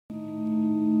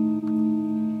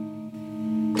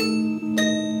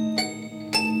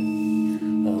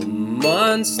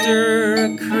monster,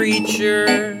 a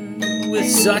creature with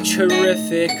such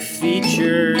horrific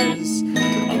features.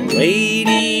 A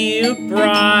lady, a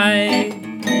bride,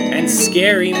 and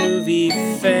scary movie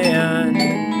fan.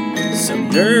 Some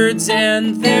nerds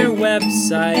and their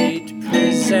website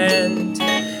present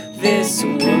This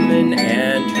Woman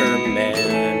and Her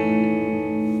Man.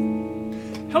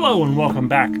 Hello and welcome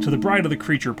back to the Bride of the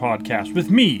Creature podcast with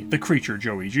me, the Creature,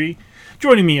 Joey G.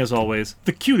 Joining me as always,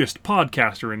 the cutest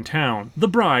podcaster in town, the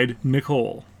bride,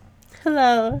 Nicole.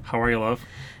 Hello. How are you, love?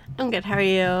 I'm good. How are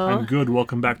you? I'm good.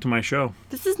 Welcome back to my show.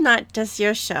 This is not just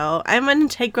your show. I'm an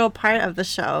integral part of the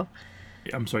show.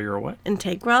 I'm sorry, you're a what?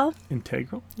 Integral?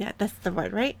 Integral? Yeah, that's the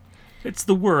word, right? It's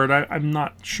the word. I'm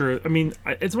not sure. I mean,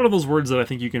 it's one of those words that I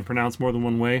think you can pronounce more than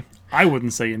one way. I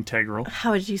wouldn't say integral.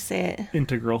 How would you say it?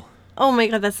 Integral. Oh my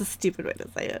god, that's a stupid way to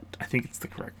say it. I think it's the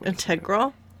correct way.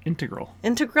 Integral? Integral.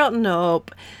 Integral?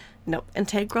 Nope. Nope.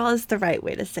 Integral is the right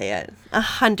way to say it.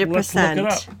 100%. Let's look it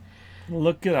up.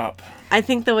 Look it up. I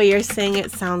think the way you're saying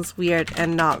it sounds weird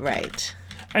and not right.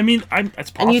 I mean, it's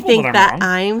possible And you think that I'm wrong.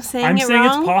 I'm saying I'm it saying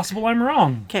wrong? it's possible I'm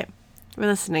wrong. Okay, we're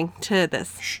listening to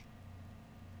this. Shh.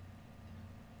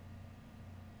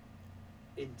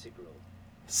 Integral.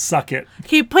 Suck it.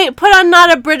 Okay, put on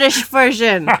not a British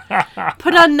version.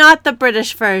 Put on not the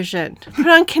British version. Put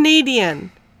on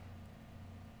Canadian.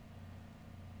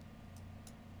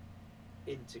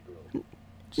 Integral.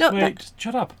 No, Wait, just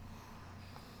shut up.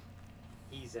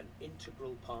 He's an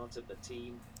integral part of the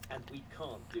team, and we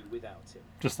can't do without him.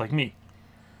 Just like me.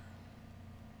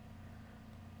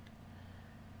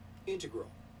 Integral.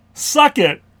 Suck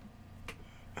it.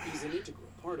 He's an integral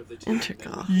part of the team.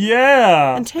 Integral.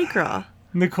 Yeah. Integral.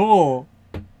 Nicole.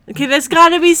 Okay, there's got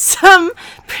to be some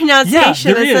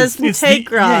pronunciation that says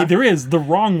integral. There is. The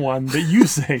wrong one that you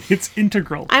say. It's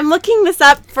integral. I'm looking this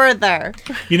up further.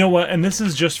 You know what? And this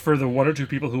is just for the one or two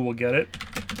people who will get it.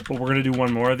 But we're going to do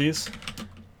one more of these.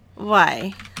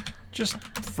 Why? Just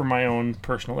for my own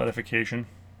personal edification.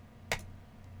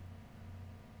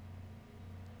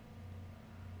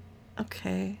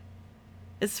 Okay.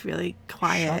 It's really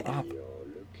quiet. Shut up.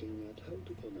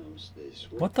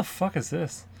 What the fuck is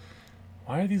this?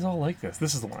 Why are these all like this?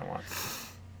 This is the one I want.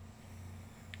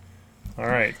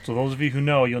 Alright, so those of you who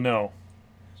know, you'll know.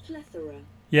 Plethora.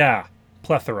 Yeah,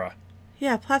 plethora.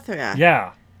 Yeah, plethora.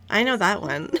 Yeah, I know that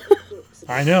one.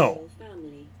 I know.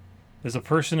 There's a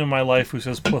person in my life who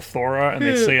says plethora, and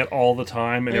they say it all the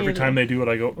time, and every time they do it,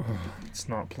 I go, it's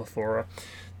not plethora,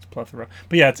 it's plethora.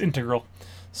 But yeah, it's integral.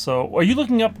 So, are you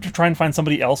looking up to try and find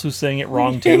somebody else who's saying it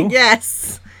wrong too?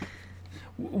 Yes.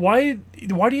 Why do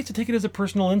you have to take it as a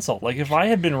personal insult? Like, if I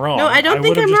had been wrong, No, I don't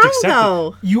think would have I'm just wrong,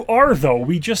 accepted. though. You are, though.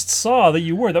 We just saw that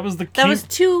you were. That was the That was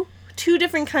two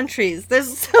different countries.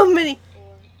 There's so many.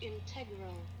 Or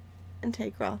integral.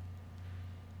 Integral.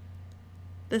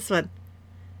 This one.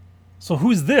 So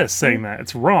who's this saying that?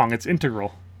 It's wrong. It's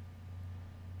integral.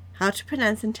 How to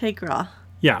pronounce integral.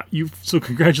 Yeah, so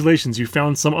congratulations. You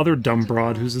found some other dumb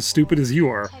broad who's as stupid as you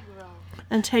are.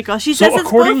 Integral. She says it's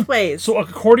both ways. So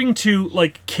according to,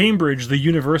 like, Cambridge, the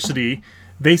university,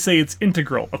 they say it's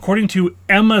integral. According to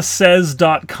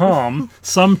emmasays.com,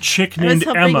 some chick named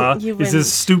Emma is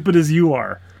as stupid as you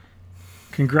are.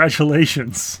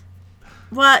 Congratulations.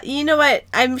 Well, you know what?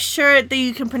 I'm sure that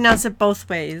you can pronounce it both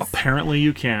ways. Apparently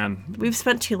you can. We've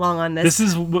spent too long on this.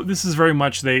 This is very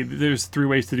much, there's three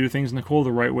ways to do things, Nicole.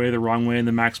 The right way, the wrong way, and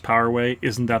the max power way.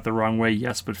 Isn't that the wrong way?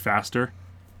 Yes, but faster.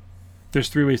 There's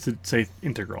three ways to say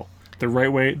integral. The right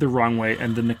way, the wrong way,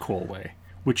 and the Nicole way.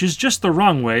 Which is just the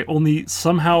wrong way, only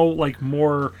somehow, like,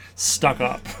 more stuck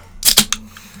up.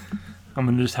 I'm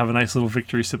going to just have a nice little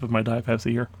victory sip of my Diet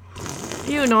Pepsi here.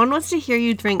 Ew, no one wants to hear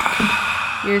you drink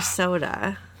your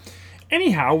soda.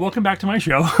 Anyhow, welcome back to my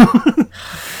show.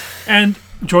 And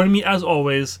joining me, as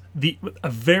always, a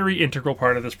very integral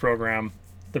part of this program,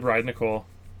 the bride, Nicole.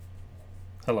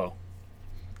 Hello.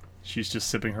 She's just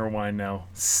sipping her wine now,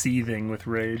 seething with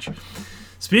rage.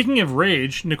 Speaking of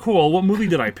rage, Nicole, what movie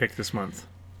did I pick this month?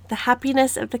 The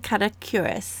Happiness of the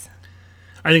Katakuris.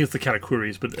 I think it's the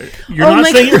Katakuris, but you're not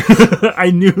saying it. I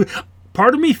knew.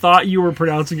 Part of me thought you were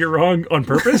pronouncing it wrong on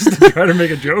purpose to try to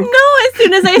make a joke. No, as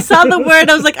soon as I saw the word,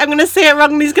 I was like, I'm going to say it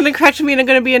wrong and he's going to correct me and I'm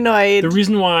going to be annoyed. The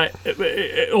reason why,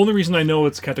 only reason I know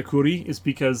it's Katakuri is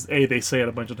because A, they say it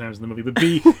a bunch of times in the movie, but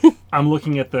B, I'm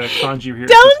looking at the kanji here.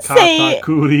 Don't say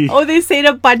Katakuri. Oh, they say it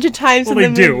a bunch of times in the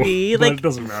movie. But it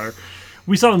doesn't matter.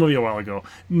 We saw the movie a while ago.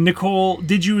 Nicole,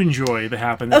 did you enjoy the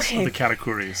happiness of the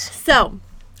Katakuris? So,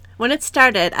 when it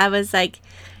started, I was like,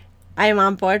 I'm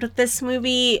on board with this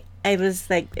movie. I was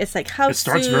like, it's like House. It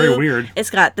starts very weird. It's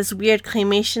got this weird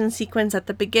claymation sequence at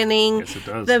the beginning. Yes, it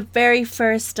does. The very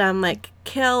first like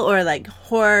kill or like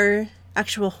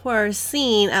actual horror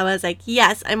scene, I was like,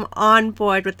 yes, I'm on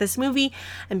board with this movie.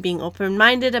 I'm being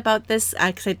open-minded about this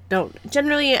because I don't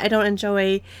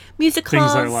enjoy musicals.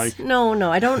 Things I like.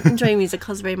 No, I don't enjoy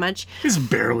musicals very much. It's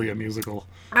barely a musical.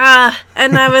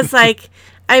 And I was like,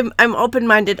 I'm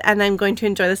open-minded and I'm going to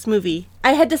enjoy this movie.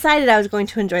 I had decided I was going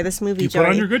to enjoy this movie, You put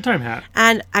on your good time hat.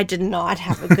 and I did not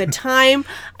have a good time.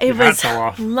 It Your hat was fell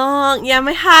off. long. Yeah,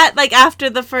 my hat, like, after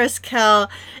the first kill,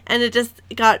 and it just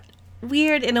got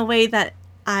weird in a way that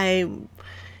I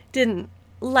didn't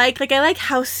like. Like, I like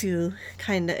Houseu,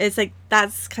 kind of. It's like,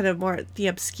 that's kind of more the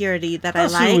obscurity that I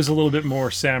like. Houseu was a little bit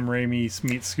more Sam Raimi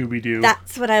meets Scooby-Doo.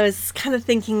 That's what I was kind of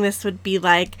thinking this would be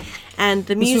like. And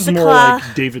the This musical... was more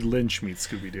like David Lynch meets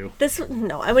Scooby-Doo.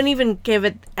 No, I wouldn't even give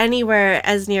it anywhere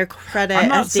as near credit I'm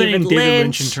not as saying David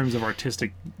Lynch. Lynch in terms of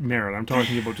artistic merit. I'm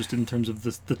talking about just in terms of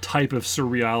the type of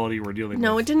surreality we're dealing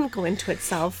No, with. it didn't go into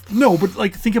itself. No, but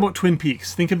like think about Twin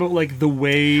Peaks. Think about like the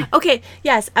way Okay,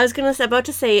 yes, I was about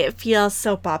to say it feels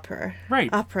soap opera. right,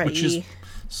 Opera-y. which is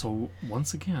so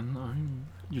once again,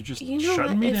 you're just You know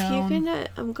shutting what? me If down.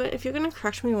 you're gonna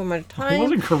correct me one more I time,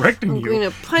 wasn't correcting I'm you. going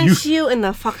to punch you in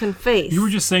the fucking face. You were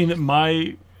just saying that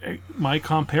my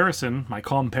comparison,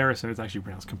 it's actually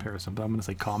pronounced comparison, but I'm going to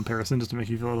say comparison just to make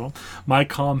you feel at home. My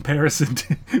comparison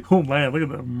to, oh man, look at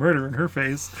the murder in her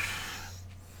face.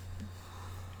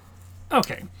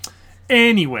 Okay.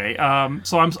 Anyway,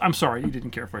 so I'm sorry you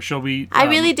didn't care for it. Shall we? I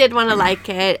really did want to like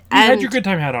it. You And had your good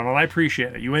time hat on, and I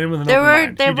appreciate it. You went in with an there open were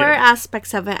mind. there You were did.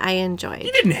 aspects of it I enjoyed.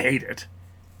 You didn't hate it.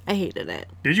 I hated it.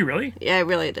 Did you really? Yeah, I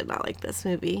really did not like this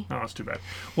movie. Oh, that's too bad.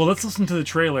 Well, let's listen to the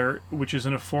trailer, which is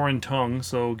in a foreign tongue,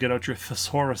 so get out your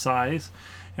thesaurus eyes,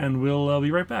 and we'll be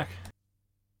right back.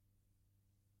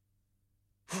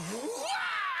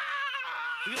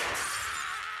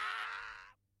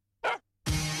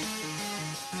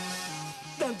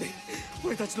 なんで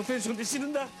俺たちのペンションで死ぬ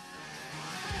んだ。落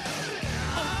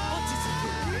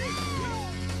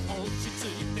ち着い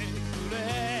てくれ。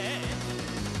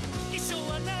一生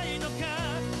はないのか。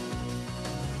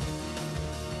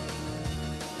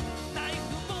ナイフ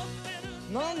持って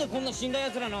る。なんでこんな死んだ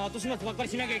奴らの後始末ばっかり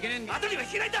しなきゃいけないんだ。後には引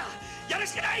けないんだ。やる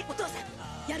しかない。お父さ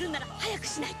ん、やるんなら早く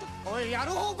しないと。おい、や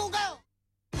る方向かよ。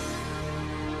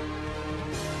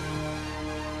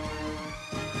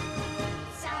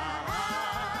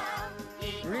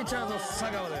リチャード佐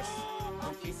川です。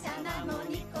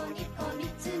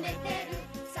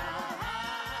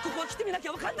ここは来てみなき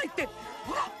ゃわかんないって。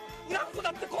ほら、ブランコだ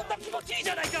ってこんな気持ちいいじ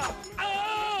ゃないか。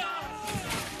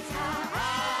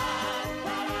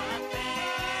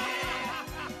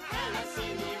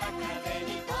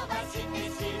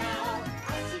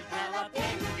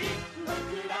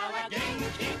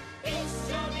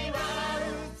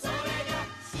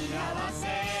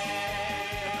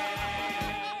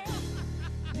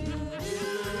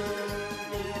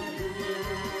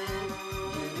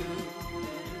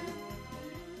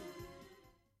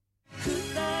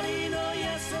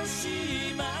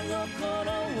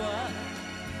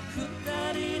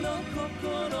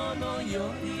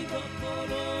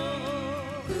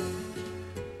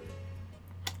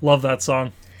Love that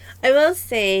song. I will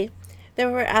say there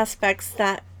were aspects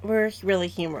that were really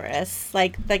humorous,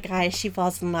 like the guy she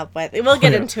falls in love with. We'll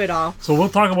get into it all. So we'll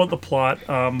talk about the plot,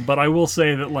 but I will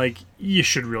say that like you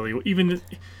should really, even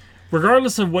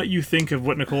regardless of what you think of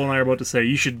what Nicole and I are about to say,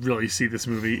 you should really see this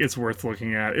movie. It's worth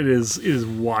looking at. It is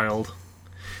wild.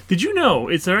 Did you know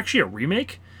it's actually a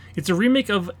remake? It's a remake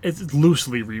of, it's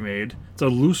loosely remade. It's a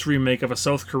loose remake of a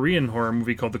South Korean horror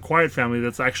movie called The Quiet Family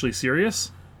that's actually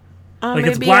serious. Like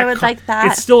Maybe I would like that.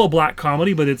 It's still a black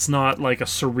comedy, but it's not like a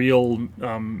surreal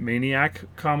maniac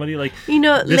comedy. Like, You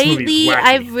know, this movie's lately wacky.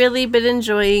 I've really been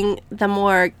enjoying the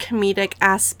more comedic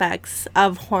aspects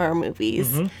of horror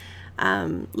movies.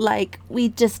 Mm-hmm. Like we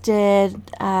just did,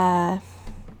 what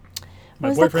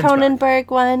was the boyfriend's back. Cronenberg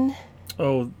one?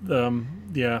 Oh,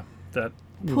 yeah, that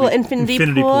Pool, movie. Infinity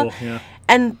Pool. Yeah.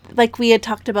 And like we had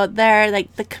talked about there,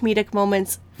 like the comedic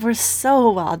moments were so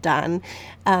well done,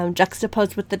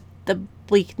 juxtaposed with the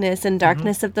bleakness and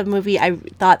darkness of the movie. I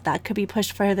thought that could be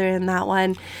pushed further in that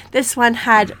one. This one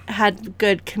had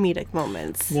good comedic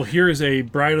moments. Well, here is a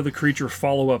Bride of the Creature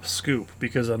follow-up scoop,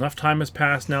 because enough time has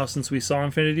passed now since we saw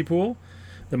Infinity Pool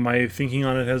that my thinking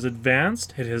on it has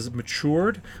advanced. It has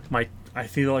matured. I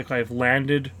feel like I've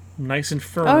landed nice and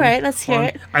firm. All right, let's hear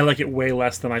it. I like it way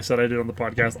less than I said I did on the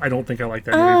podcast. I don't think I like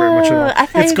that movie very much at all. I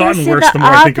thought It's you were gonna gotten say worse the the more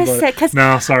I think about opposite, it. 'cause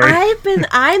No, sorry.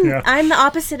 I'm Yeah. I'm the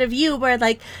opposite of you, where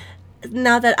like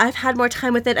now that I've had more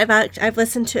time with it, I've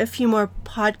listened to a few more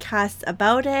podcasts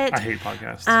about it. I hate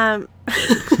podcasts.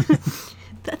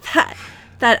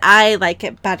 That I like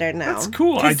it better now. That's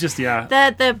cool.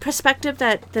 The perspective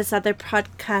that this other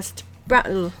podcast brought.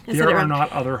 There are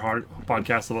not other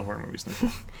podcasts about horror movies.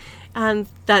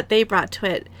 That they brought to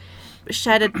it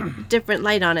shed a different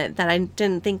light on it that I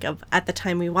didn't think of at the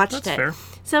time we watched it. That's fair.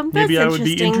 So maybe I would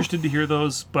be interesting. interested to hear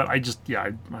those, but I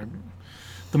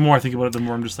the more I think about it, the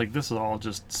more I'm just like, this is all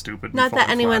just stupid. Not that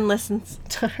anyone listens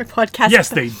to our podcast. Yes,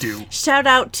 they do. Shout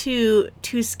out to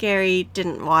Too Scary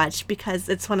Didn't Watch, because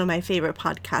it's one of my favorite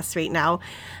podcasts right now.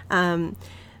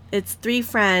 It's 3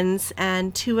 friends,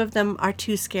 and 2 of them are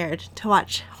too scared to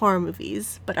watch horror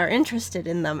movies, but are interested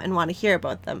in them and want to hear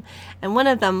about them. And one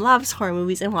of them loves horror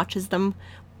movies and watches them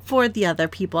for the other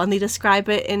people, and they describe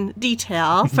it in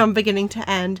detail from beginning to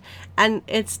end, and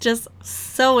it's just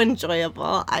so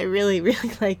enjoyable. I really,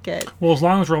 really like it. Well, as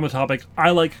long as we're on the topic, I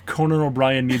like Conan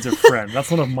O'Brien Needs a Friend. That's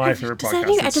one of my favorite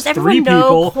podcasts. Does everyone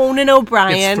know Conan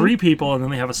O'Brien? It's 3 people, and then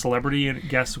they have a celebrity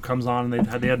guest who comes on, and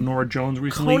they had Nora Jones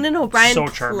recently. Conan O'Brien so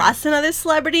charming. plus another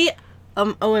celebrity.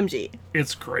 OMG.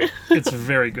 It's great. It's a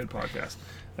very good podcast.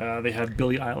 They had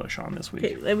Billie Eilish on this week.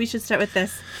 Okay, we should start with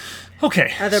this.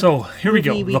 Okay, so here we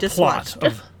go. We The just plot watched.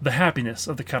 of The Happiness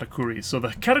of the Katakuris. So the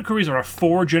Katakuris are a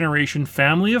 4-generation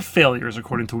family of failures,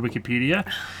 according to Wikipedia.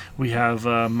 We have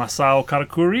Masao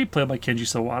Katakuri, played by Kenji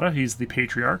Sawada. He's the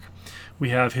patriarch. We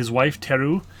have his wife,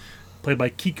 Teru, played by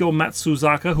Kiko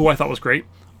Matsuzaka, who I thought was great.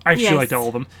 I actually liked all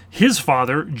of them. His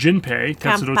father, Jinpei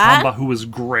Tetsuro Tamba, who was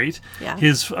great. Yeah.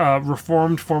 His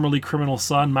reformed, formerly criminal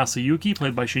son, Masayuki,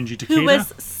 played by Shinji Takeda. Who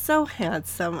was so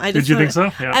handsome. Did you think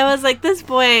so? Yeah. I was like, this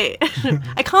boy...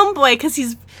 I call him boy because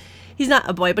he's not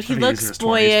a boy, but he looks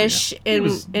boyish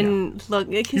look.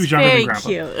 He's very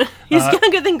cute. He's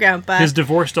younger than Grandpa. His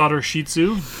divorced daughter,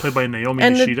 Shitsu, played by Naomi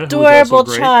Nishida, who was also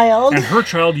great. Child. And her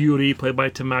child, Yuri, played by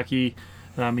Tamaki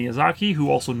Miyazaki, who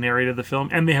also narrated the film,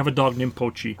 and they have a dog named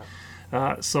Pochi.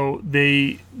 So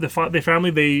the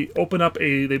family, they open up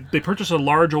they purchase a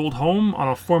large old home on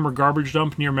a former garbage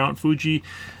dump near Mount Fuji,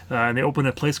 and they open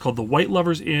a place called the White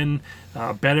Lovers Inn,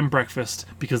 bed and breakfast,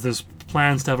 because there's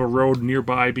plans to have a road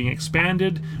nearby being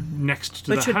expanded next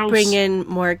to the house. Which would bring in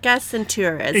more guests and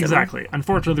tourism. Exactly.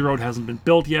 Unfortunately, the road hasn't been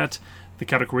built yet. The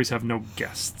Katakuris have no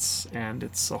guests, and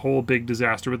it's a whole big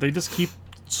disaster, but they just keep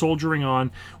soldiering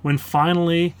on when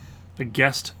finally a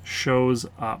guest shows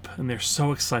up, and they're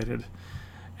so excited.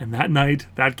 And that night,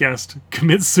 that guest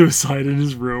commits suicide in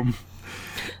his room.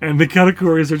 And the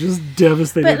Katakuris are just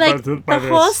devastated by this. The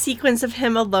whole sequence of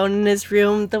him alone in his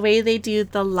room, the way they do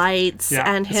the lights,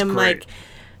 and him great.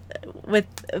 I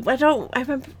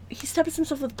remember he stabs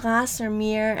himself with glass or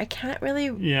mirror. I can't really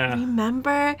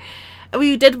remember.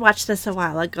 We did watch this a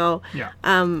while ago. Yeah.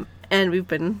 And we've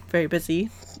been very busy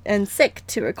and sick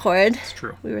to record. It's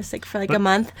true. We were sick for a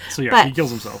month. So he kills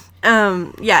himself.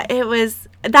 It was.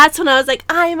 That's when I was like,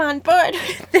 I'm on board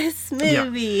with this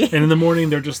movie. Yeah. And in the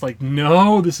morning, they're just like,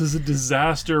 no, this is a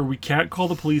disaster. We can't call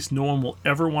the police. No one will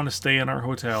ever want to stay in our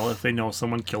hotel if they know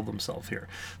someone killed themselves here.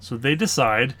 So they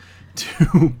decide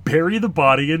to bury the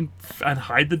body and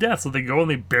hide the death. So they go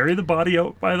and they bury the body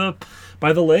out by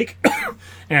the lake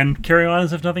and carry on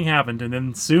as if nothing happened. And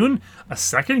then soon, a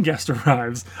second guest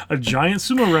arrives, a giant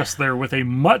sumo wrestler with a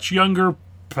much younger,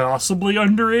 possibly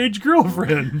underage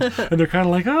girlfriend. And they're kind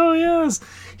of like, oh yes.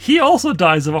 He also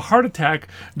dies of a heart attack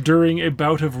during a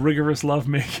bout of rigorous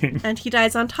lovemaking. And he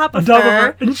dies on top of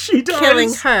her. And she dies.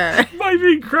 Killing her. By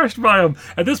being crushed by him.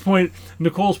 At this point,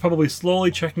 Nicole's probably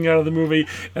slowly checking out of the movie,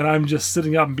 and I'm just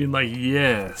sitting up and being like,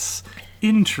 yes.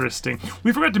 Interesting.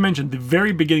 We forgot to mention the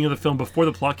very beginning of the film, before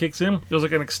the plot kicks in, there's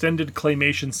like an extended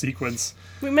claymation sequence.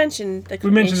 We mentioned the claymation.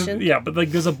 We mentioned, but like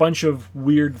there's a bunch of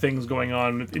weird things going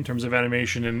on in terms of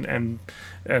animation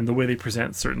and the way they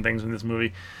present certain things in this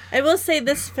movie. I will say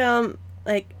this film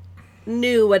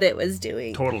knew what it was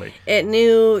doing. Totally. It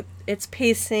knew its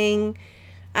pacing.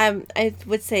 I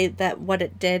would say that what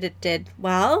it did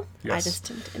well. Yes. I just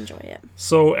didn't enjoy it.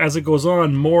 So as it goes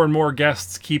on, more and more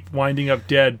guests keep winding up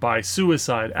dead by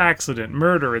suicide, accident,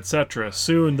 murder, etc.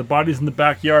 Soon the bodies in the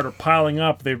backyard are piling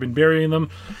up. They've been burying them,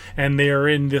 and they are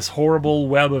in this horrible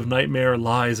web of nightmare,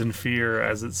 lies, and fear,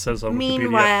 as it says on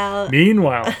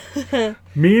Wikipedia.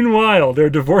 Meanwhile, their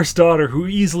divorced daughter, who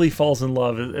easily falls in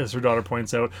love, as her daughter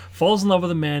points out, falls in love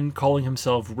with a man calling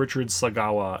himself Richard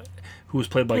Sagawa, who was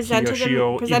played by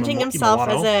Kiyoshio presenting himself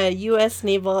as a U.S.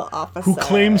 naval officer. Who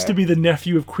claims to be the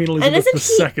nephew of Queen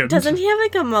Elizabeth II. Doesn't he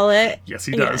have a mullet? Yes,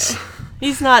 he does.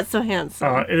 He's not so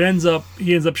handsome. He ends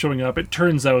up showing up. It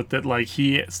turns out that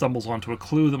he stumbles onto a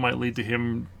clue that might lead to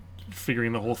him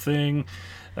figuring the whole thing.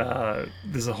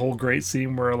 There's a whole great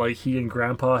scene where like he and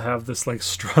Grandpa have this like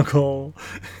struggle.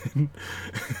 And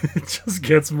it just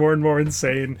gets more and more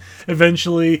insane.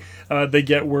 Eventually, they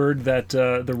get word that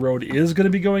the road is going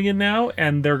to be going in now,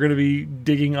 and they're going to be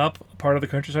digging up part of the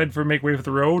countryside for make way for the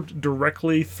road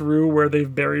directly through where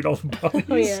they've buried all the bodies.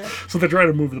 Oh, yeah. So they're trying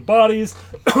to move the bodies,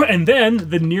 and then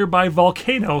the nearby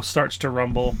volcano starts to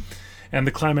rumble. And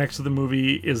the climax of the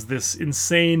movie is this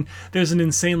insane. There's an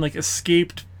insane like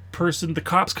escaped person. The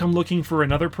cops come looking for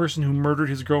another person who murdered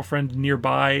his girlfriend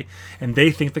nearby, and they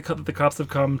think that the cops have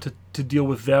come to deal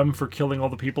with them for killing all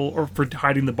the people or for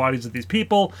hiding the bodies of these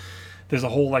people. There's a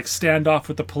whole like standoff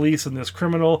with the police and this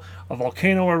criminal. A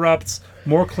volcano erupts.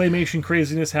 More claymation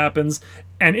craziness happens,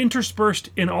 and interspersed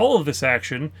in all of this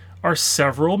action are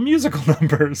several musical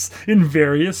numbers in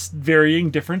varying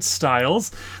different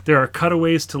styles. There are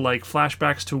cutaways to like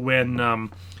flashbacks to when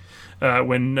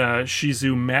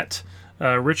Shizu met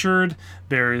Richard.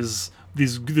 There's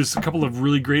a couple of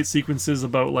really great sequences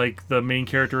about like the main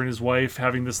character and his wife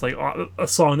having this like a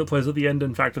song that plays at the end,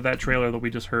 in fact, of that trailer that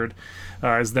we just heard,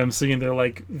 is them singing their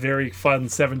like very fun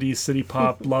 70s city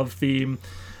pop love theme.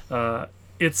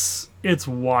 It's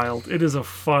wild. It is a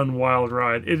fun, wild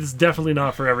ride. It is definitely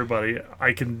not for everybody.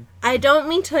 I don't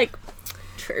mean to like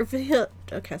trivialize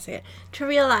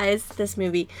this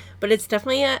movie, but it's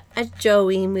definitely a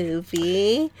Joey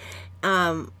movie.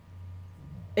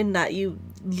 In that you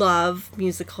love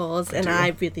musicals, and I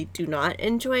really do not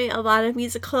enjoy a lot of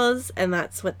musicals, and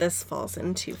that's what this falls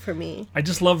into for me. I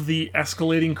just love the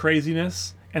escalating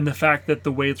craziness, and the fact that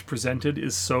the way it's presented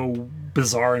is so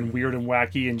bizarre and weird and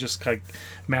wacky and just like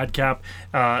madcap.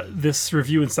 This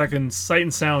review in Second Sight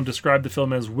and Sound described the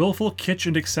film as willful, kitsch,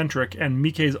 and eccentric, and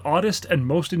Miike's oddest and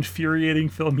most infuriating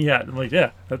film yet. I'm like,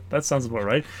 yeah, that sounds about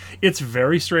right. It's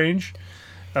very strange.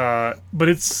 But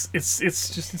it's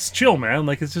chill, man.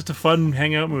 Like, it's just a fun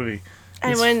hangout movie.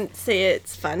 I wouldn't say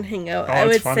it's fun hangout. I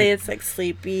would say it's like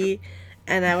sleepy,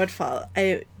 and I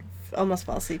almost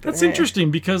fall asleep. That's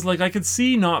interesting because like I could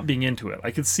see not being into it.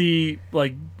 I could see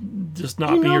like just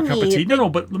not being your cup of tea. No,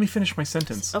 but let me finish my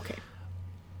sentence. Okay.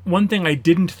 One thing I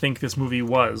didn't think this movie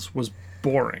was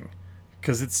boring.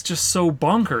 Because it's just so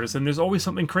bonkers, and there's always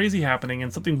something crazy happening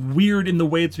and something weird in the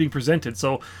way it's being presented.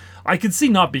 So I could see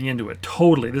not being into it.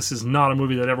 Totally. This is not a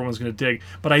movie that everyone's going to dig.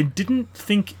 But I didn't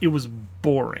think it was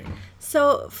boring.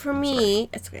 So for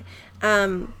me, it's okay.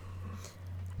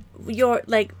 You're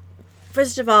like,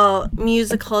 first of all,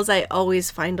 musicals I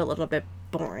always find a little bit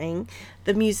boring.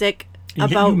 The music and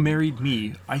yet you married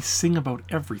me. I sing about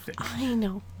everything. I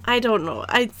know. I don't know.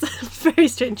 It's very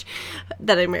strange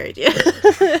that I married you.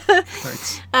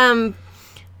 Thanks.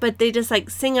 But they just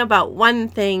like sing about one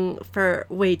thing for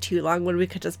way too long when we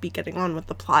could just be getting on with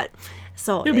the plot.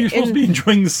 So yeah, but you're supposed to be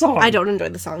enjoying the song. I don't enjoy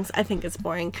the songs. I think it's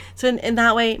boring. So in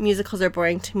that way, musicals are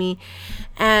boring to me.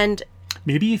 And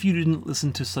maybe if you didn't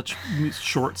listen to such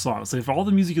short songs, if all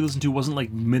the music you listened to wasn't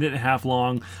like minute and a half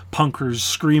long, punkers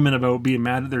screaming about being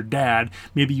mad at their dad,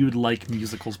 maybe you would like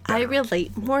musicals better. I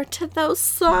relate more to those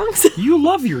songs. You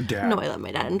love your dad. No, I love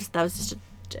my dad. That was just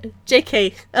a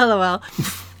JK, LOL.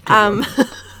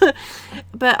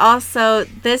 But also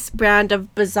this brand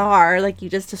of bizarre, like you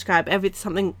just described,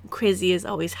 something crazy is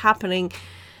always happening.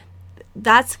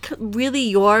 That's really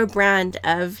your brand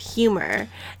of humor.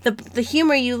 The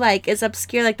humor you like is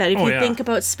obscure like that. If you think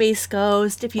about Space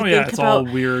Ghost, if you think it's about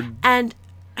all weird, and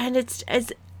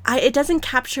it doesn't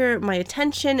capture my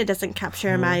attention. It doesn't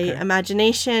capture my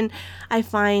imagination. I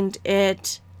find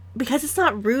it because it's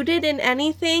not rooted in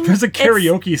anything. There's a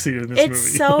karaoke scene in this movie.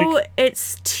 So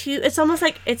it's almost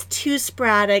like it's too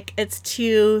sporadic. It's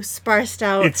too sparsed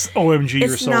out. It's OMG,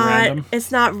 you're so random. It's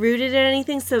not rooted in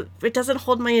anything, so it doesn't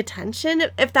hold my attention,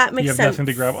 if that makes sense. You have nothing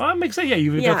to grab. Oh, it makes sense. Yeah,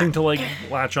 you have nothing to like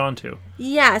latch onto.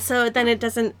 Yeah, so then it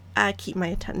doesn't keep my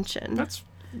attention.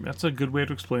 That's a good way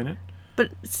to explain it.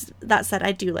 But that said,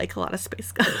 I do like a lot of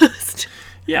Space Ghost.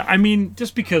 Yeah, I mean,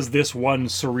 just because this one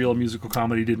surreal musical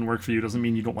comedy didn't work for you doesn't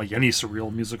mean you don't like any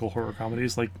surreal musical horror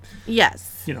comedies. Like,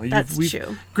 yes, that's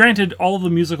true. Granted, all of the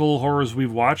musical horrors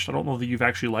we've watched, I don't know that you've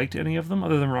actually liked any of them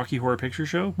other than Rocky Horror Picture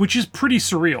Show, which is pretty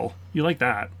surreal. You like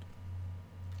that?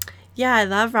 Yeah, I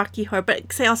love Rocky Horror,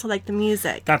 but I also like the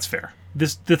music. That's fair.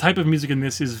 The type of music in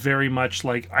this is very much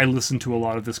like I listen to a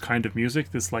lot of this kind of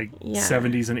music, this like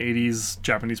 70s and 80s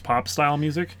Japanese pop style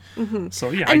music. Mm-hmm. So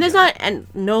yeah, and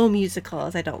no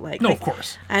musicals I don't like. No, of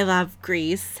course. I love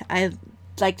Grease. I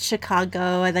liked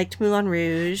Chicago. I liked Moulin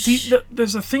Rouge. See,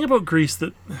 there's a thing about Grease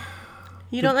that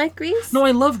you don't like Grease. No,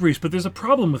 I love Grease, but there's a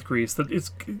problem with Grease that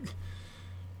it's.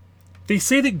 They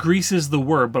say that Grease is the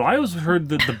word, but I always heard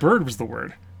that the bird was the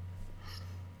word.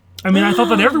 I mean, I thought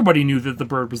that everybody knew that the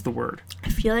bird was the word. I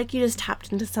feel like you just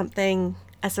tapped into something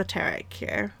esoteric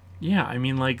here. Yeah, I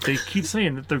mean, like, they keep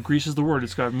saying that the Greece is the word.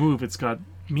 It's got move, it's got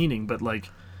meaning, but, like,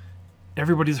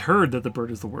 everybody's heard that the bird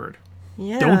is the word.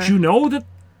 Yeah. Don't you know that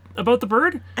about the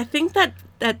bird? I think that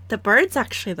the bird's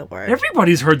actually the word.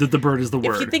 Everybody's heard that the bird is the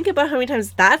word. If you think about how many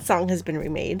times that song has been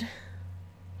remade.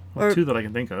 Well, or- two that I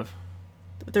can think of.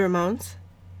 The Ramones.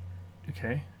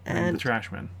 Okay. And the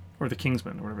Trashmen. Or the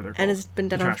Kingsmen, or whatever they're called. And it's been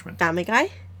done The on Trashmen. Family Guy.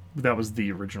 That was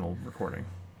the original recording.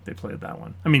 They played that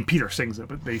one. I mean, Peter sings it,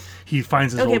 but he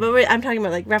finds his Okay, old... but I'm talking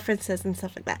about like references and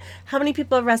stuff like that. How many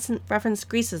people have referenced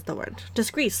Grease as the word?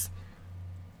 Just Grease.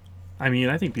 I mean,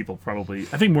 I think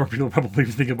more people probably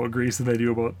think about Greece than they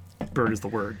do about bird is the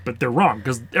word. But they're wrong,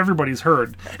 because everybody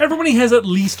has at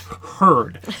least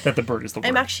heard that the bird is the word.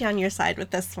 I'm actually on your side with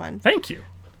this one. Thank you.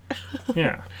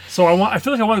 Yeah. So I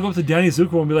feel like I want to go up to Danny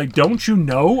Zuko and be like, don't you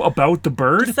know about the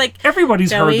bird? It's like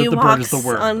everybody's heard Joey that the bird is the walks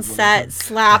word. on set,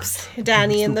 slaps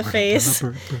Danny in the face.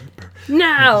 Bird.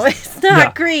 No, it's not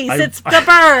Yeah, Grease. I- It's the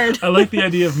bird. I like the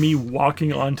idea of me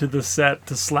walking onto the set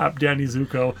to slap Danny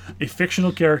Zuko, a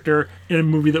fictional character in a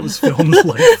movie that was filmed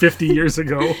like 50 years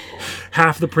ago.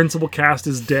 Half the principal cast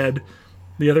is dead.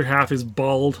 The other half is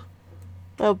bald.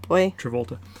 Oh boy.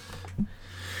 Travolta.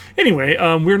 Anyway,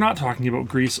 we're not talking about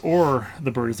Greece or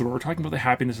the bird is the word. We're talking about the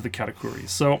happiness of the Katakuris.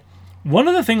 So, one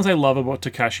of the things I love about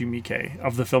Takashi Miike,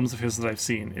 of the films of his that I've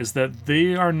seen, is that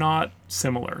they are not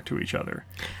similar to each other.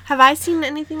 Have I seen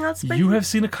anything else? By You him? have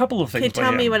seen a couple of things. Okay, tell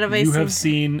by me him. what have I You seen? have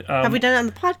seen. Have we done it on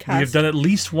the podcast? We have done at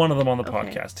least one of them on the Okay.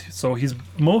 podcast. So his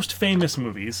most famous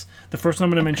movies, the first one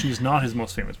I'm going to mention is not his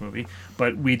most famous movie,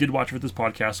 but we did watch for this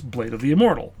podcast, Blade of the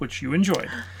Immortal, which you enjoyed.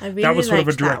 I really That was sort of a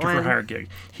liked that director for one. hire gig.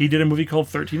 He did a movie called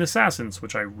 13 Assassins,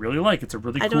 which I really like. It's a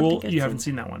really I don't cool. think I've You haven't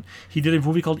seen that one. He did a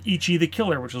movie called Ichi the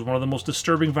Killer, which is one of the most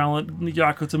disturbing, violent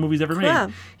Yakuza movies ever Cool.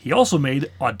 made. He also made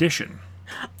Audition,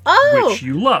 Oh, which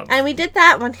you love. and we did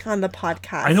that one on the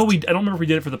podcast. I know I don't remember if we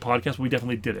did it for the podcast, but we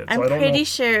definitely did it. I'm So I don't pretty know.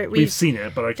 sure We've seen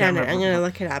it, but I can't done it. remember. I'm gonna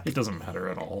look it up. It doesn't matter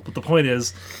at all. But the point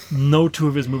is, no two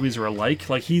of his movies are alike.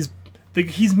 Like he's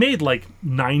made like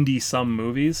 90 some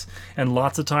movies, and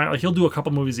lots of time, like he'll do a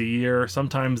couple movies a year.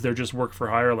 Sometimes they're just work for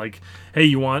hire. Like, hey,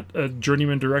 you want a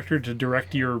journeyman director to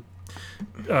direct your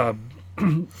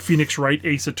Phoenix Wright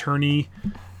Ace Attorney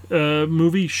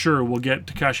movie? Sure, we'll get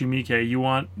Takashi Miike. You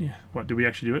want what? Did we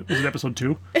actually do it? Was it episode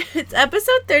 2? It's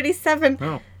episode 37.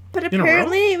 Oh, But in a row?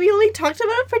 apparently we only talked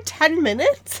about it for 10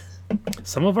 minutes.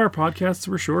 Some of our podcasts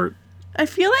were short. I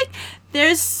feel like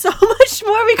there's so much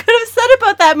more we could have said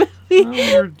about that movie.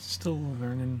 Well, we're still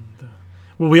learning.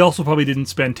 Well, we also probably didn't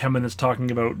spend 10 minutes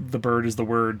talking about the bird is the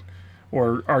word,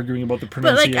 or arguing about the But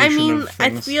pronunciation like, I mean, of I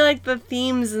things. feel like the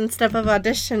themes and stuff of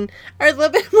Audition are a little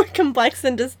bit more complex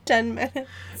than just 10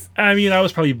 minutes. I mean, I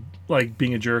was probably like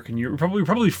being a jerk, and you're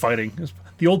probably fighting.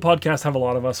 The old podcasts have a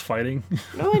lot of us fighting.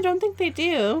 No, I don't think they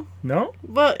do. No,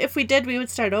 Well, if we did, we would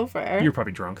start over. you're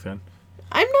probably drunk then.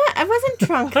 I wasn't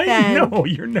drunk I then. know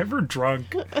you're never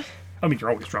drunk. I mean, you're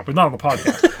always drunk, but not on the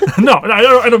podcast. No,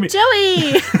 I don't mean.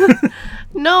 Joey!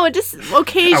 No, just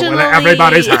occasionally. I want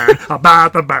everybody's heard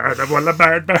about the bird. I want the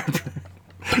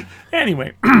bird.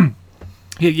 Anyway,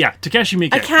 yeah, Takeshi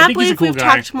Miike. I can't think he's a believe cool we've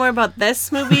guy. talked more about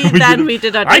this movie than we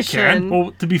did Audition. I can.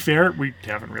 Well, to be fair, we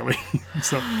haven't really.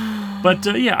 But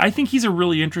yeah, I think he's a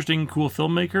really interesting, cool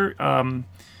filmmaker. I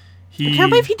can't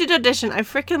believe he did Audition. I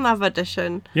freaking love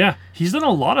Audition. Yeah, he's done a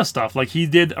lot of stuff. Like he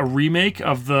did a remake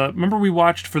of remember we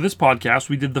watched for this podcast,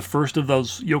 we did the first of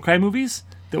those yokai movies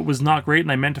that was not great,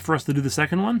 and I meant for us to do the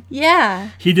second one. Yeah.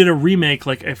 He did a remake,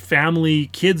 like a family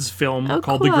kids film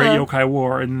called The Great cool. Yokai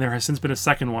War, and there has since been a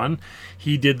second one.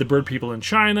 He did The Bird People in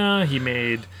China. He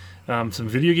made some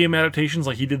video game adaptations,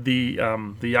 like he did the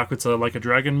Yakuza Like a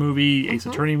Dragon movie, Ace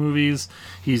Attorney movies.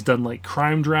 He's done like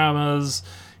crime dramas.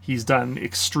 He's done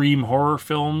extreme horror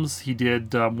films. He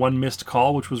did One Missed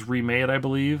Call, which was remade, I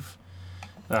believe.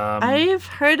 I've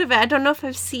heard of it. I don't know if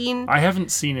I've seen. I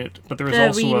haven't seen it, but there is The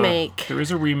also remake. there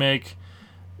is a remake,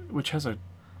 which has a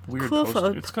weird Cool,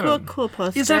 poster. It's got cool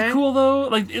poster. Is that cool though?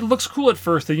 Like it looks cool at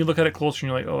first, then you look at it closer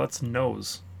and you're like, oh, that's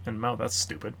nose and mouth. That's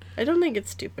stupid. I don't think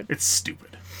it's stupid. It's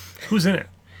stupid. Who's in it?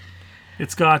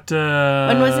 It's got.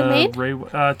 When was it made?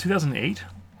 2008.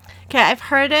 Okay, I've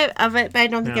heard of it, but I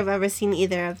don't think Yeah. I've ever seen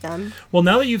either of them. Well,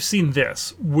 now that you've seen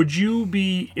this, would you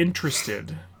be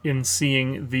interested in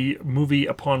seeing the movie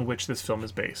upon which this film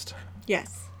is based?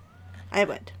 Yes, I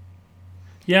would.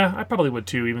 Yeah, I probably would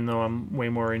too, even though I'm way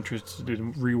more interested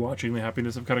in rewatching The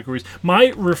Happiness of Katakuris.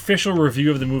 My official review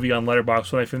of the movie on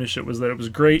Letterboxd when I finished it was that it was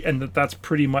great, and that's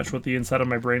pretty much what the inside of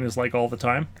my brain is like all the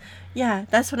time. Yeah,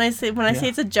 that's when I say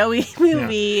it's a Joey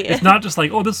movie. Yeah. It's not just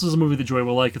like, oh, this is a movie that Joey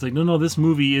will like. It's like, no, this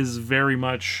movie is very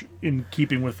much in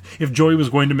keeping with... If Joey was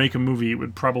going to make a movie, it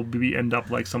would probably end up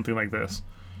like something like this.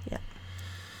 Yeah.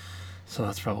 So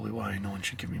that's probably why no one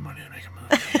should give me money to make a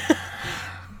movie.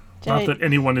 Not that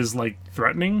anyone is like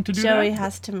threatening to do that. Joey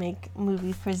has to make a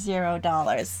movie for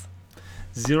 $0.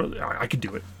 Zero. I could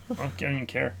do it. I don't even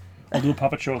care. I'll do a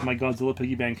puppet show with my Godzilla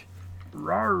piggy bank.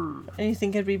 Rawr. And you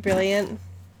think it'd be brilliant?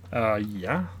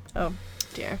 Yeah. Oh,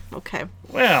 dear. Okay.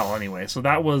 Well, anyway, so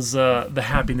that was The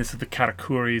Happiness of the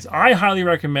Katakuris. I highly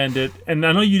recommend it, and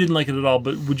I know you didn't like it at all,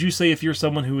 but would you say if you're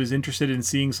someone who is interested in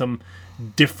seeing some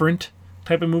different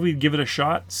type of movie, give it a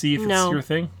shot, see if it's your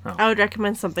thing? Oh. I would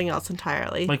recommend something else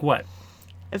entirely. Like what?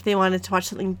 If they wanted to watch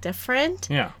something different,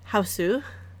 yeah. Hausu.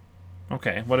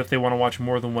 Okay, what if they want to watch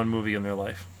more than one movie in their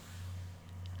life?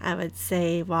 I would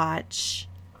say watch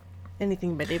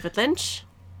anything by David Lynch.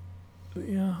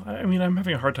 Yeah, I mean, I'm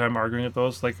having a hard time arguing at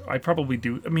those. Like, I probably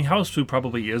do. I mean, Hausu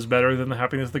probably is better than The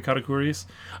Happiness of the Katakuris.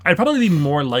 I'd probably be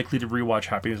more likely to rewatch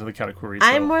Happiness of the Katakuris.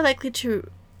 I'm more likely to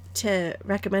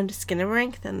recommend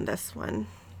Skinamarink than this one.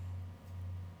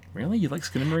 Really? You like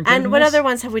Skinamarink? And what other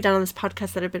ones have we done on this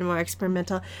podcast that have been more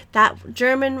experimental? That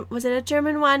German, was it a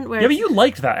German one? Where yeah, but you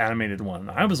liked that animated one.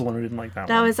 I was the one who didn't like that one.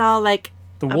 That was all like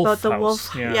the wolf about the house.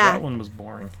 wolf. Yeah, yeah, that one was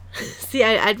boring. See,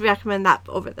 I'd recommend that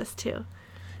over this too.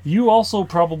 You also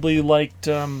probably liked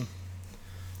Elmo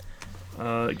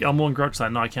and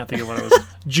Grouchstein. No, I can't think of what it was.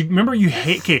 Remember you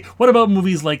hate... Okay, what about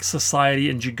movies like Society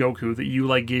and Jigoku that you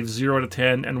like gave 0 out of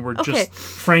 10 and were just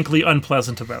frankly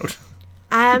unpleasant about?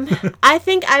 I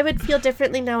think I would feel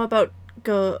differently now about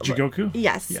Jigoku?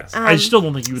 Yes. Yes. I still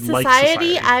don't think you would like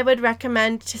Society. I would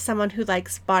recommend to someone who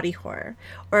likes body horror.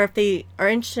 Or if they are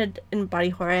interested in body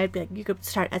horror, I'd be like, you could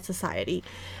start at Society.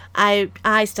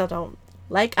 I still don't.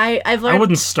 Like, I've learned... I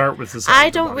wouldn't start with Society. I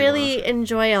don't really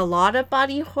enjoy a lot of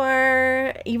body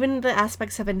horror. Even the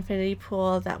aspects of Infinity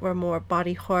Pool that were more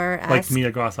body horror-esque. Like Mia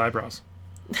Goth eyebrows.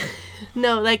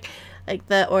 No, like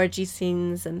the orgy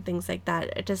scenes and things like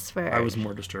that. It just were... I was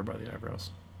more disturbed by the eyebrows.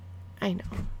 I know.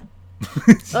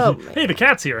 Oh, hey, the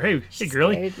cat's here. Hey,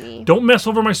 girly. Me. Don't mess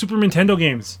over my Super Nintendo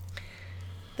games.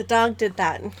 The dog did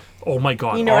that. Oh my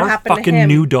god. You know what Our happened to fucking him.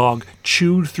 new dog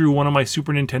chewed through one of my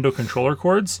Super Nintendo controller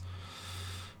cords.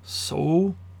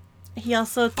 So he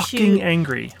also fucking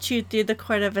angry. Chewed through the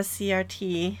cord of a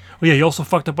CRT. Oh yeah, he also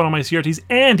fucked up one of my CRTs,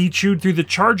 and he chewed through the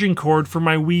charging cord for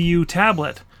my Wii U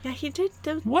tablet. Yeah, he did.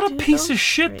 What a piece of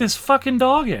shit this fucking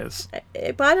dog is.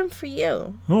 I bought him for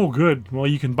you. Oh, good. Well,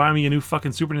 you can buy me a new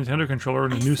fucking Super Nintendo controller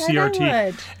and a new CRT. I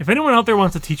would. If anyone out there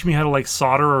wants to teach me how to like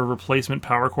solder a replacement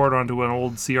power cord onto an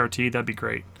old CRT, that'd be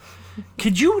great.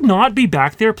 Could you not be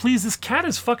back there, please? This cat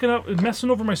is fucking up, messing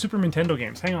over my Super Nintendo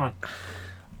games. Hang on.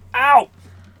 Ow!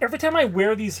 Every time I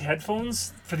wear these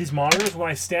headphones for these monitors, when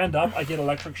I stand up, I get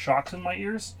electric shocks in my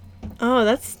ears. Oh,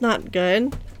 that's not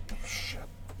good. Shit.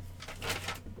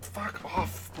 Fuck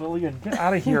off, Lillian. Get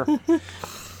out of here.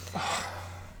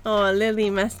 Oh,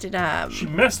 Lily messed it up. She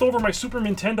messed over my Super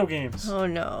Nintendo games. Oh,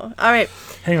 no. All right.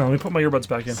 Hang on, let me put my earbuds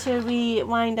back in. Should we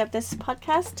wind up this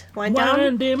podcast? Wind down?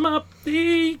 Wind him up,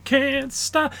 he can't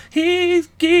stop. He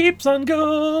keeps on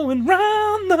going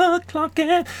round the clock,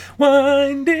 and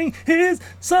winding is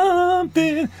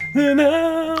something.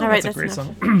 All right, that's a great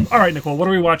enough. song. All right, Nicole, what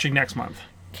are we watching next month?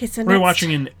 Okay, so We're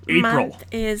watching in April. Month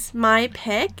is my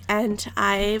pick, and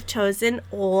I've chosen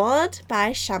Old by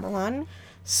Shyamalan.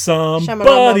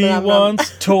 Somebody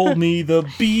once told me the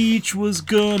beach was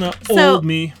gonna hold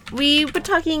me. We've been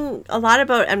talking a lot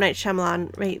about M. Night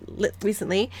Shyamalan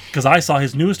recently. Because I saw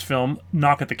his newest film,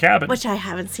 Knock at the Cabin. Which I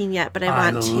haven't seen yet, but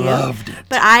I want to. I loved it.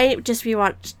 But I just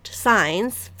rewatched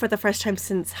Signs for the first time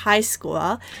since high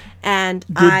school, and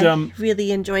I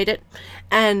really enjoyed it.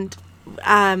 And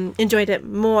enjoyed it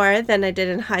more than I did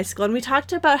in high school. And we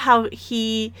talked about how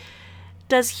he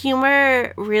does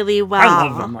humor really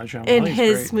well in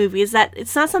his movies. That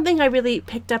it's not something I really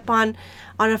picked up on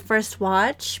a first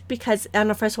watch, because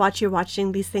on a first watch you're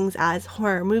watching these things as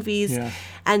horror movies,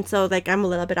 and so like I'm a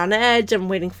little bit on edge. I'm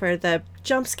waiting for the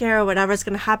jump scare or whatever's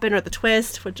going to happen, or the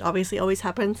twist, which obviously always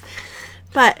happens.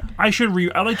 But I like to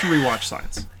rewatch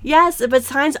Signs. Yes, but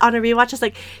Signs on a rewatch is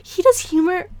like, he does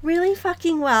humor really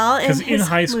fucking well in his in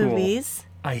high movies. School,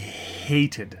 I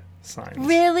hated Signs.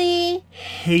 Really?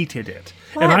 Hated it.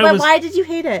 Why did you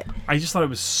hate it? I just thought it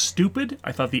was stupid.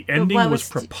 I thought the ending was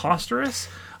preposterous.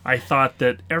 I thought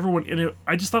that everyone in it,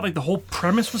 I just thought like the whole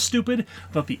premise was stupid.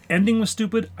 I thought the ending was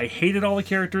stupid. I hated all the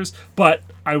characters, but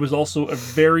I was also a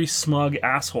very smug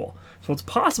asshole. So it's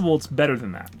possible it's better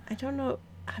than that. I don't know.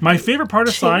 My favorite part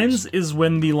of Signs is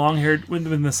when the long-haired,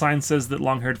 when the sign says that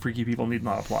long-haired freaky people need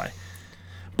not apply.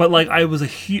 But like I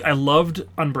loved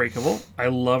Unbreakable. I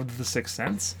loved The Sixth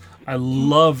Sense. I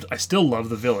still love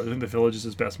The Village. I think The Village is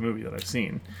his best movie that I've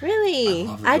seen. Really?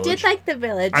 I did like The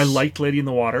Village. I liked Lady in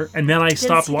the Water, and then I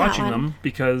stopped see that watching one. them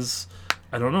because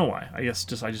I don't know why. I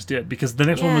just did, because the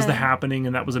next one was The Happening,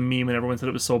 and that was a meme, and everyone said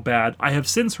it was so bad. I have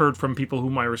since heard from people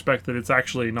whom I respect that it's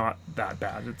actually not that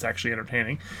bad. It's actually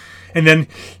entertaining. And then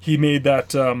he made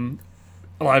that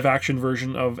live-action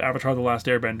version of Avatar: The Last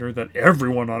Airbender that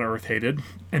everyone on Earth hated.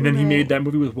 And then he made that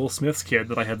movie with Will Smith's kid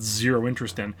that I had zero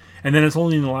interest in. And then it's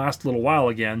only in the last little while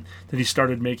again that he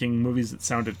started making movies that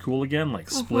sounded cool again, like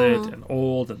Split and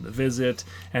Old and The Visit.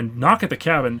 And Knock at the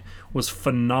Cabin was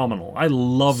phenomenal. I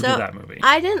loved that movie.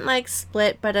 I didn't like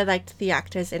Split, but I liked the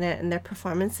actors in it, and their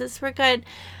performances were good.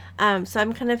 So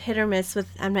I'm kind of hit or miss with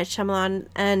M. Night Shyamalan,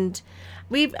 and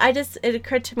it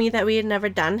occurred to me that we had never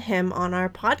done him on our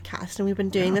podcast, and we've been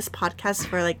doing this podcast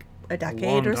for like a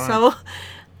decade or so.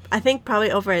 I think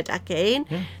probably over a decade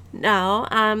now.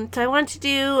 So I wanted to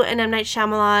do an M. Night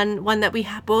Shyamalan, one that we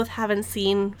both haven't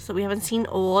seen. So we haven't seen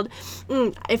Old.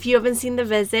 If you haven't seen The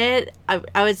Visit,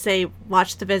 I would say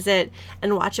watch The Visit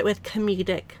and watch it with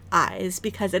comedic eyes,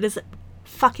 because it is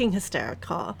fucking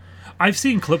hysterical. I've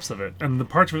seen clips of it, and the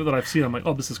parts of it that I've seen, I'm like,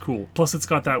 oh, this is cool. Plus, it's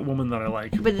got that woman that I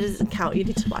like. But it doesn't count. You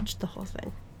need to watch the whole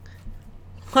thing.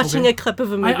 Watching a clip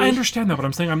of a movie. I understand that, but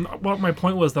I'm saying my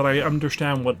point was that I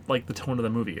understand what like the tone of the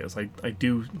movie is. I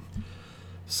do.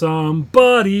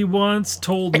 Somebody once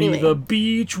told me the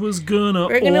beach was gonna.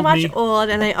 We're gonna watch Old,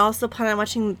 and I also plan on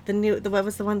watching what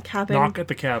was the one, Cabin? Knock at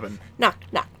the Cabin. Knock,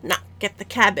 knock, knock at the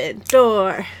cabin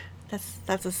door.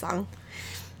 That's a song.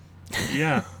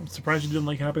 Yeah, I'm surprised you didn't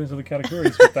like Happiness of the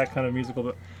Katakuris with that kind of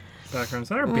musical background. Is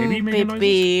that our baby making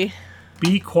noises?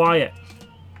 Be quiet.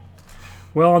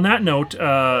 Well, on that note,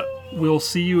 we'll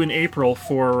see you in April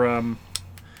for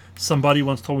Somebody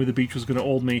Once Told Me the Beach Was Gonna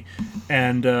Old Me.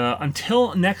 And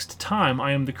until next time,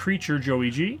 I am the creature,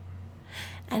 Joey G.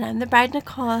 And I'm the bride,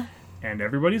 Nicole. And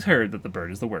everybody's heard that the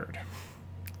bird is the word.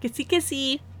 Kissy,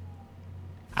 kissy.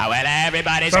 Oh, well,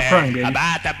 everybody's Stop crying, heard baby.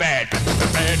 about the bird.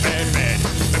 Bird, bird, bird.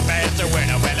 The bird's a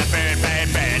winner. Well, a bird, bird,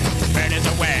 bird. Bird is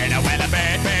a winner. Well, a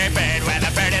bird, bird, bird. Well,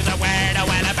 a bird is a winner.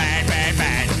 Well, a bird, bird,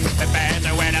 bird. The bird's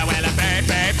a winner. Well, a bird,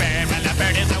 bird, bird. Well, a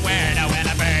bird is a winner. Well,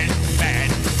 a bird, bird.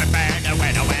 The bird's a winner.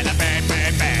 Well, a bird,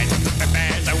 bird, bird. The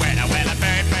bird's a winner. Well, a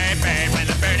bird, bird, bird.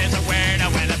 Well, the bird is a winner.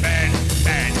 Well, a bird,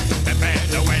 bird. The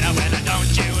bird's a winner. Well,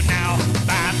 don't you know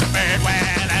about the bird?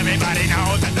 Well, everybody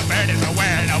knows that the bird is a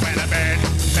winner. Well, a bird.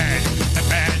 The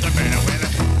bird's a winner with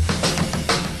it.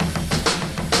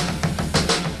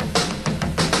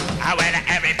 Oh, well,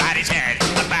 everybody's heard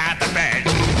about the bird.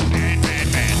 Bird, bird,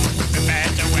 bird. The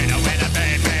bird's a winner with a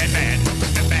bird, bird, bird.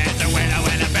 The bird's a winner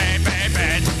with a bird, bird,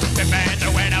 bird. The bird's a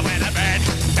winner with a bird,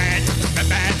 bird. The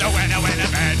bird's a winner with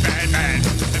a bird, bird, bird.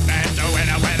 The bird's a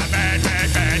winner with a bird, bird,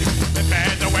 bird. The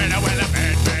bird's a winner with a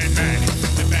bird, bird, bird.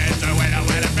 The bird's a winner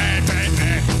with a bird, bird,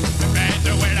 bird. The bird's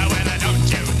a winner with a,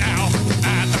 don't you know,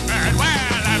 the bird.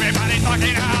 Well, everybody's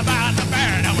talking about the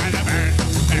bird, with the bird,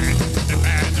 bird. The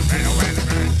bird's a winner with a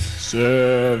bird.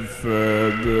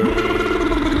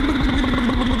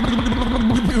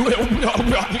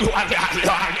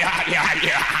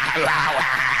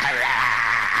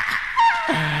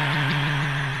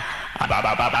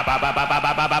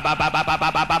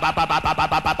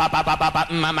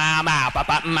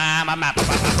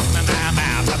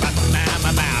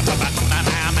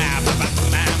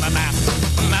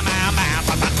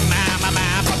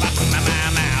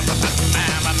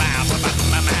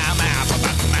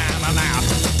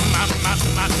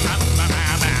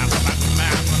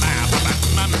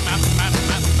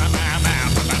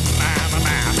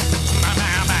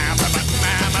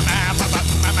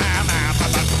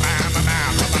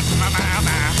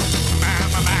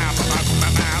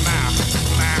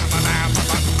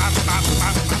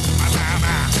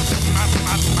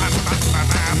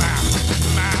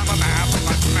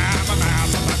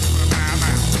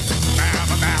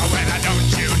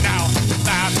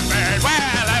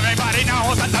 Well, everybody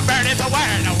knows that the bird is a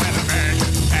winner.